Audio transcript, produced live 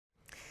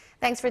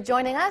Thanks for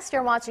joining us.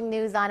 You're watching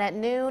News On at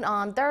noon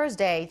on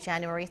Thursday,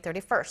 January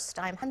 31st.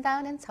 I'm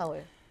Han in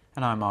Seoul.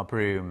 And I'm Our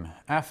Broom.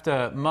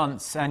 After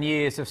months and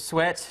years of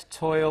sweat,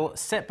 toil,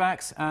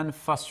 setbacks and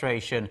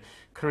frustration,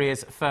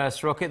 Korea's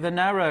first rocket, the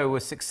Naro,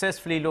 was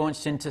successfully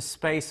launched into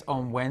space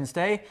on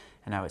Wednesday,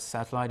 and now its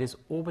satellite is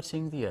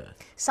orbiting the Earth.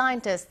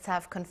 Scientists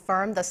have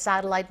confirmed the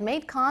satellite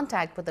made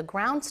contact with the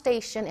ground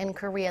station in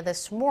Korea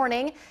this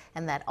morning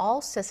and that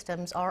all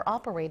systems are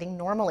operating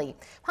normally.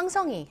 Hwang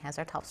Sung-hee has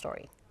our top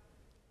story.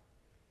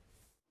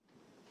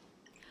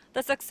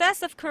 The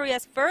success of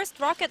Korea's first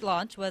rocket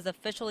launch was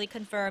officially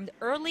confirmed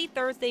early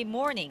Thursday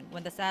morning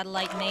when the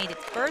satellite made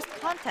its first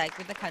contact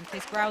with the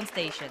country's ground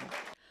station.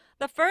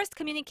 The first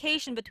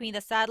communication between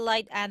the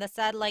satellite and the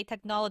Satellite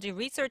Technology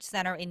Research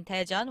Center in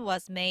Daejeon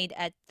was made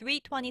at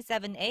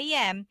 3:27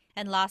 a.m.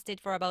 and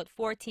lasted for about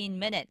 14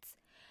 minutes.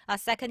 A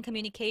second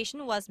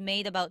communication was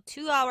made about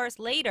 2 hours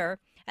later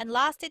and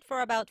lasted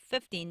for about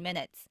 15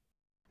 minutes.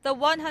 The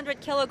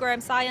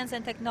 100-kilogram Science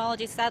and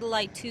Technology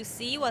Satellite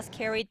 2C was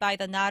carried by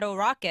the Naro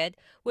rocket,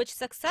 which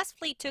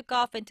successfully took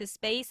off into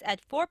space at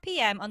 4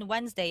 p.m. on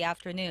Wednesday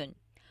afternoon.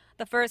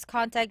 The first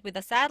contact with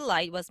the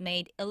satellite was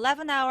made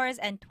 11 hours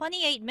and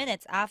 28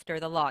 minutes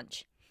after the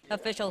launch.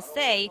 Officials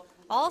say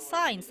all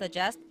signs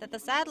suggest that the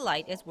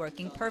satellite is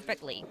working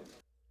perfectly.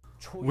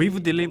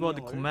 We've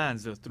delivered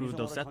commands through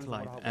the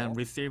satellite and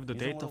received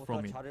data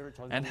from it,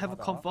 and have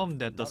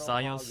confirmed that the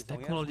Science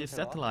Technology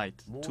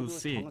Satellite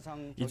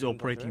 2C is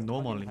operating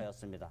normally.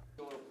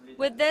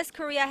 With this,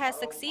 Korea has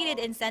succeeded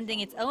in sending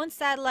its own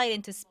satellite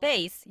into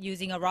space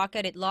using a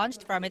rocket it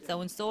launched from its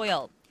own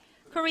soil.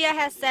 Korea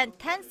has sent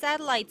 10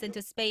 satellites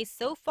into space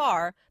so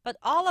far, but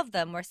all of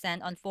them were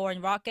sent on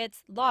foreign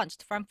rockets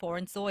launched from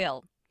foreign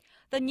soil.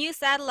 The new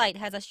satellite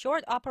has a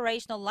short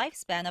operational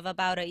lifespan of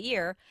about a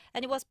year,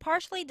 and it was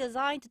partially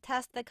designed to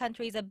test the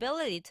country's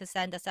ability to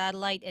send a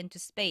satellite into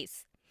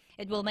space.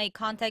 It will make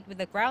contact with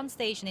the ground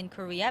station in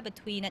Korea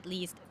between at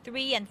least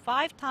 3 and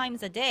 5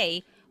 times a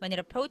day when it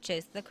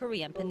approaches the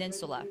Korean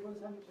peninsula.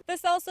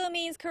 This also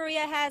means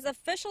Korea has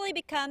officially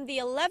become the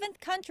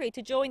 11th country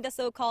to join the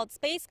so-called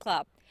Space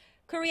Club.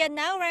 Korea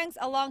now ranks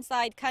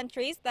alongside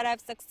countries that have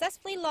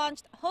successfully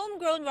launched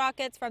homegrown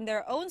rockets from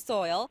their own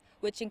soil,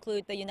 which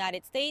include the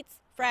United States,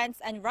 France,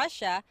 and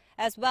Russia,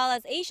 as well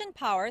as Asian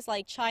powers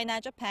like China,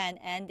 Japan,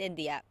 and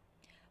India.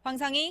 Hwang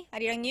Sung-hee,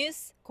 Arirang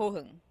News,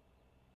 Kohung.